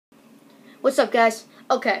What's up, guys?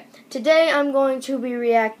 Okay, today I'm going to be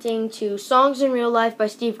reacting to Songs in Real Life by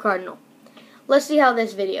Steve Kardynal. Let's see how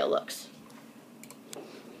this video looks.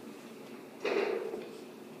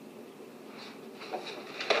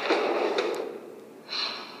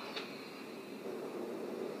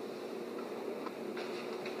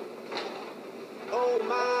 Oh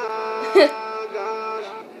my God.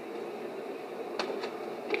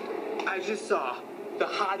 I just saw the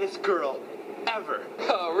hottest girl ever.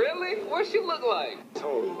 Oh, really? What'd she look like?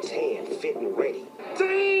 Tony tan, fit and ready.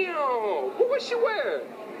 Damn! What'd she wear?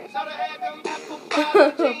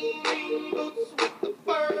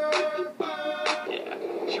 Yeah,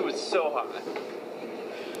 she was so hot.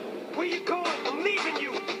 Where you going? I'm leaving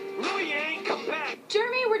you. No, you ain't. Come back.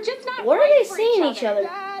 Jeremy, we're just not What are right they for seeing each other?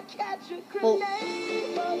 Well,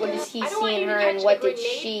 what is he seeing her and what did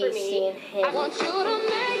she see in him? I want you to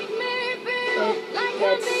make me feel like I'm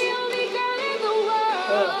That's... the only girl in the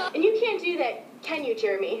world. And you can't do that, can you,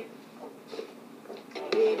 Jeremy?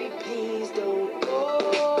 Baby, please don't go.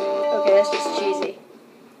 Okay, that's just cheesy.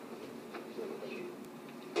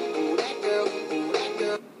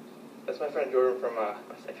 That's my friend Jordan from my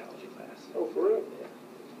psychology class. Oh, for real? Yeah.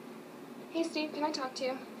 Hey, Steve, can I talk to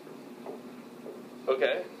you?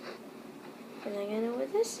 Okay. And I know where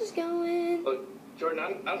this is going. Look, Jordan,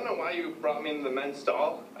 I don't know why you brought me into the men's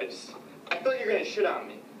stall. I thought you were gonna shit on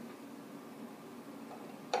me.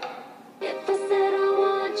 If I said I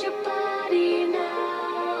want your body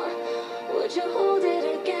now, would you hold it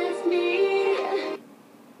against me?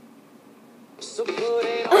 So put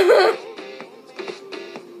it on.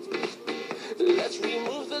 Let's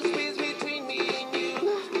remove the space between me and you.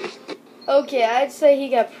 Okay, I'd say he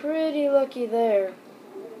got pretty lucky there.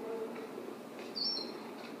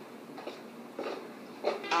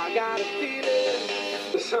 I got a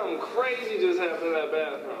feeling something crazy just happened in that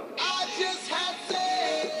bathroom. I just had sex.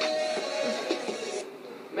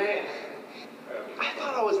 Man, I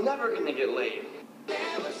thought I was never gonna get laid.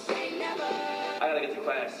 Never say never. I gotta get to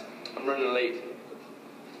class. I'm running late.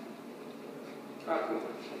 Alright, come on.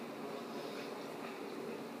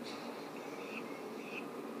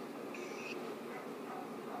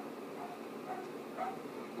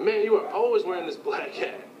 Man, you are always wearing this black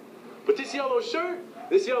hat. But this yellow shirt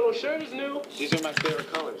is new. These are my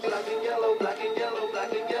favorite colors. Black and yellow, black and yellow,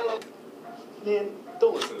 black and yellow. Man,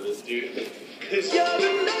 don't listen to this dude. You're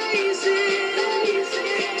amazing,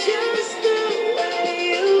 just the way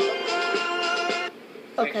you are.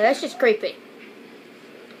 Okay, that's just creepy.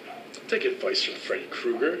 Take advice from Freddy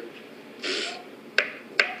Krueger.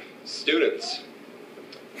 Students,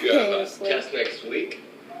 you have a Seriously. test next week.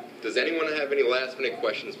 Does anyone have any last-minute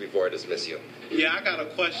questions before I dismiss you? Yeah, I got a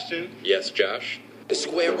question. Yes, Josh? The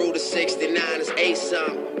square root of 69 is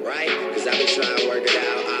 8-something, right? Because I've been trying to work it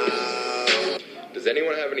out. Does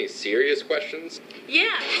anyone have any serious questions? Yeah.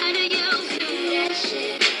 How do you do that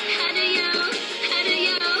shit? How do you?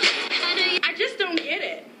 I just don't get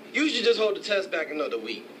it. You should just hold the test back another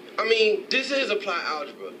week. I mean, this is applied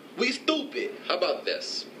algebra. We stupid. How about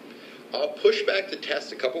this? I'll push back the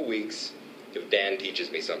test a couple weeks if Dan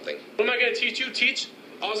teaches me something. What am I going to teach you? Teach?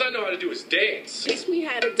 All I know how to do is dance. Teach me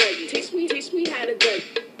how to Dougie. Teach me how to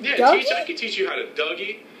Dougie. Yeah, Dougie? I can teach you how to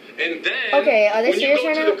Dougie. And then, Okay, are they when you serious go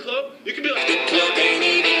right to now? the club, you can be like,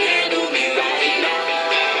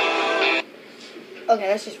 Okay,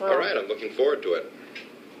 that's just wrong. Alright, I'm looking forward to it.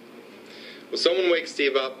 Will someone wake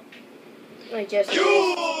Steve up? Like just...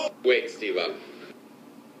 Wake Steve up.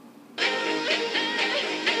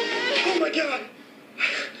 oh my God.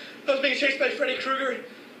 I was being chased by Freddy Krueger.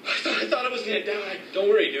 I thought I was going to die. Don't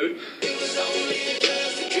worry, dude.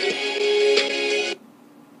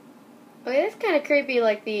 Okay, that's kind of creepy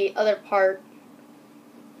like the other part.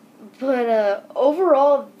 But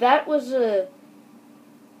overall, that was a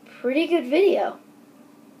pretty good video.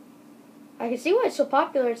 I can see why it's so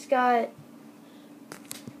popular. It's got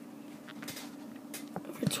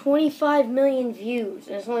over 25 million views,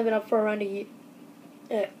 and it's only been up for around a year.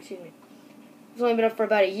 Excuse me. It's only been up for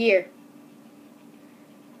about a year.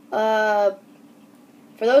 For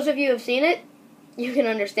those of you who have seen it, you can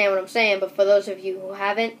understand what I'm saying, but for those of you who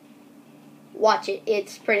haven't, watch it.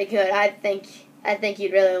 It's pretty good. I think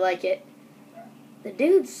you'd really like it. The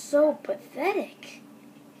dude's so pathetic.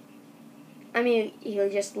 I mean, he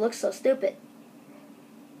just looks so stupid.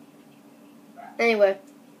 Anyway,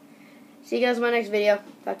 see you guys in my next video.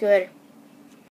 Talk to you later.